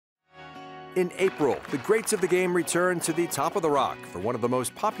In April, the greats of the game return to the top of the rock for one of the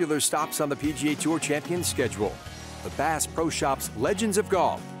most popular stops on the PGA Tour Champions schedule, the Bass Pro Shops Legends of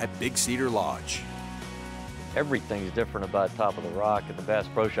Golf at Big Cedar Lodge. Everything's different about Top of the Rock at the Bass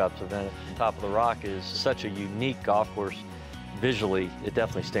Pro Shops event. Top of the Rock is such a unique golf course. Visually, it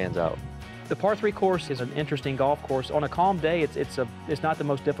definitely stands out. The par 3 course is an interesting golf course. On a calm day, it's not the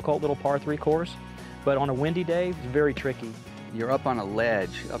most difficult little par 3 course, but on a windy day, it's very tricky. You're up on a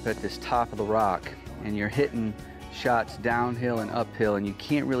ledge up at this top of the rock, and you're hitting shots downhill and uphill, and you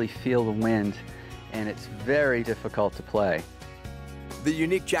can't really feel the wind, and it's very difficult to play. The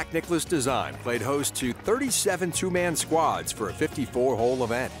unique Jack Nicklaus design played host to 37 two-man squads for a 54-hole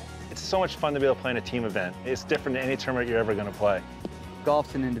event. It's so much fun to be able to play in a team event. It's different than any tournament you're ever going to play.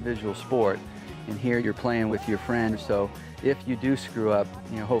 Golf's an individual sport, and here you're playing with your friends, so if you do screw up,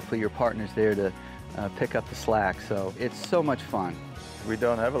 hopefully your partner's there to pick up the slack, so it's so much fun. We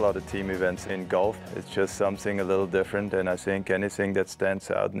don't have a lot of team events in golf. It's just something a little different, and I think anything that stands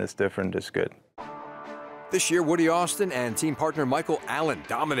out and is different is good. This year, Woody Austin and team partner Michael Allen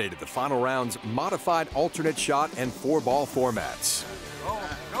dominated the final round's modified alternate shot and 4-ball formats.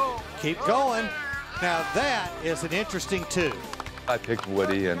 Keep going. Now that is an interesting two. I picked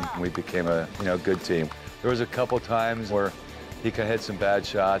Woody, and we became a good team. There was a couple times where he could hit some bad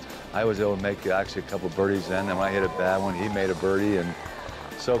shots. I was able to make actually a couple birdies then, and when I hit a bad one, he made a birdie, and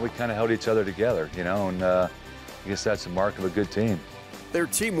so we kind of held each other together, and I guess that's the mark of a good team. Their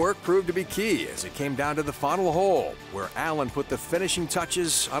teamwork proved to be key as it came down to the final hole, where Allen put the finishing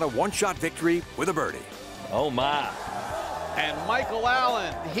touches on a one-shot victory with a birdie. Oh, my. And Michael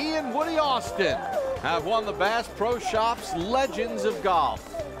Allen, he and Woody Austin have won the Bass Pro Shops Legends of Golf.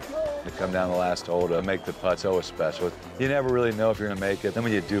 To come down the last hole to make the putts, always special. You never really know if you're going to make it. Then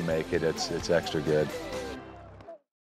when you do make it, it's extra good.